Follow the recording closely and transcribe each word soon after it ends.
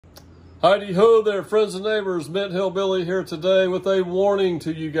Heidi ho there, friends and neighbors. MintHillBilly here today with a warning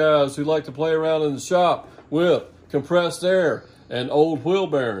to you guys who like to play around in the shop with compressed air and old wheel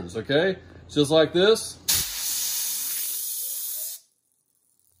bearings, okay? Just like this.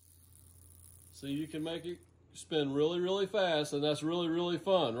 So you can make it spin really, really fast, and that's really, really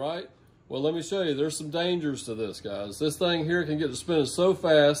fun, right? Well, let me show you. There's some dangers to this, guys. This thing here can get to spinning so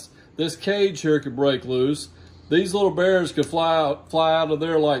fast, this cage here could break loose. These little bearings could fly out of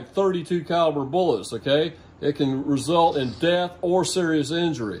there like 32 caliber bullets, okay? It can result in death or serious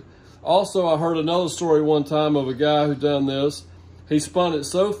injury. Also, I heard another story one time of a guy who done this. He spun it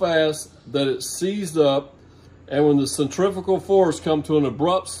so fast that it seized up, and when the centrifugal force come to an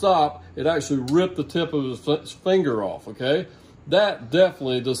abrupt stop, it actually ripped the tip of his finger off, okay? That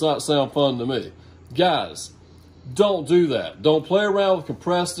definitely does not sound fun to me. Guys, don't do that. Don't play around with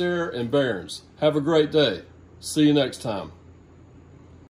compressed air and bearings. Have a great day. See you next time.